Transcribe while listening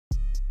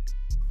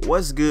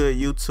What's good,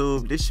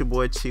 YouTube? This your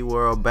boy Chi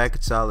World back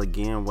at y'all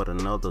again with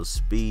another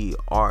speed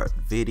art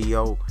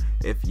video.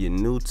 If you're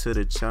new to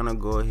the channel,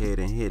 go ahead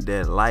and hit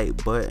that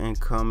like button,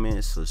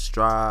 comment,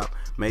 subscribe.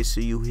 Make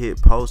sure you hit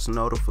post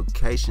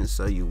notifications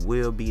so you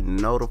will be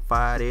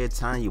notified every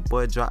time your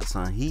boy drops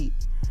some heat.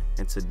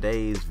 In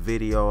today's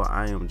video,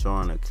 I am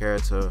drawing a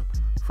character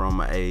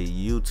from a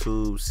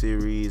YouTube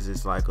series.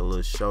 It's like a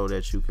little show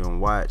that you can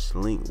watch.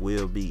 Link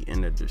will be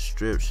in the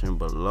description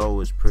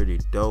below. It's pretty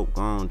dope.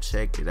 Go on,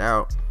 check it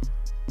out.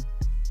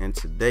 And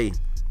today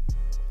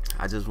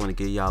I just want to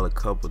give y'all a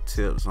couple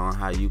tips on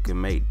how you can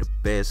make the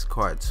best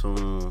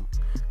cartoon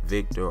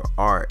vector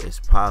art as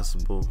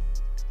possible.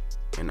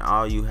 And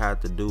all you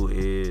have to do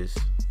is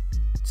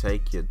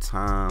take your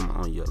time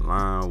on your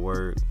line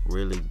work,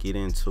 really get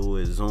into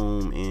it,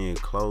 zoom in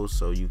close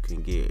so you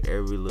can get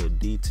every little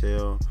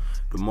detail.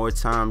 The more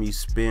time you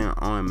spend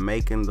on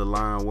making the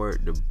line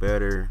work, the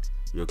better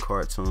your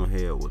cartoon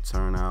head will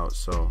turn out.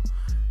 So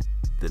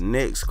the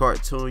next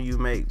cartoon you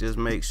make, just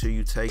make sure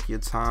you take your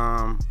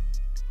time.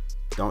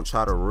 Don't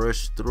try to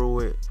rush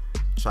through it.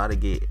 Try to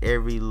get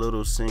every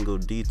little single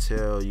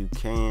detail you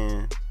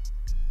can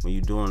when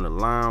you're doing the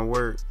line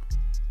work,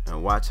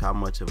 and watch how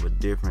much of a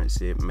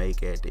difference it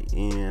make at the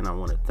end. I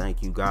want to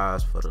thank you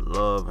guys for the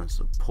love and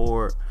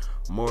support.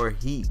 More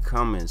heat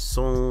coming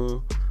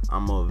soon.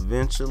 I'm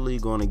eventually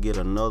going to get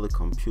another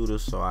computer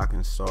so I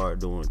can start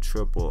doing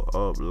triple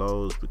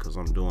uploads, because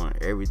I'm doing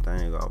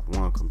everything off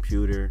one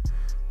computer.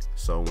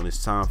 So when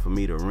it's time for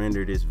me to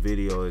render this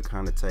video, it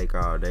kind of take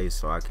all day,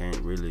 so I can't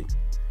really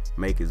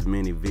make as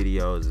many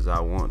videos as I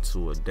want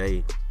to a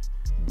day.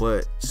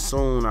 But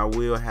soon I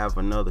will have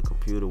another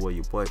computer where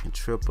your boy can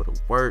triple the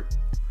work.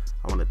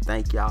 I want to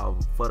thank y'all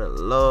for the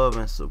love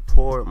and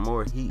support.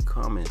 More heat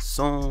coming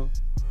soon,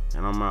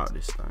 and I'm out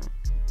this thing.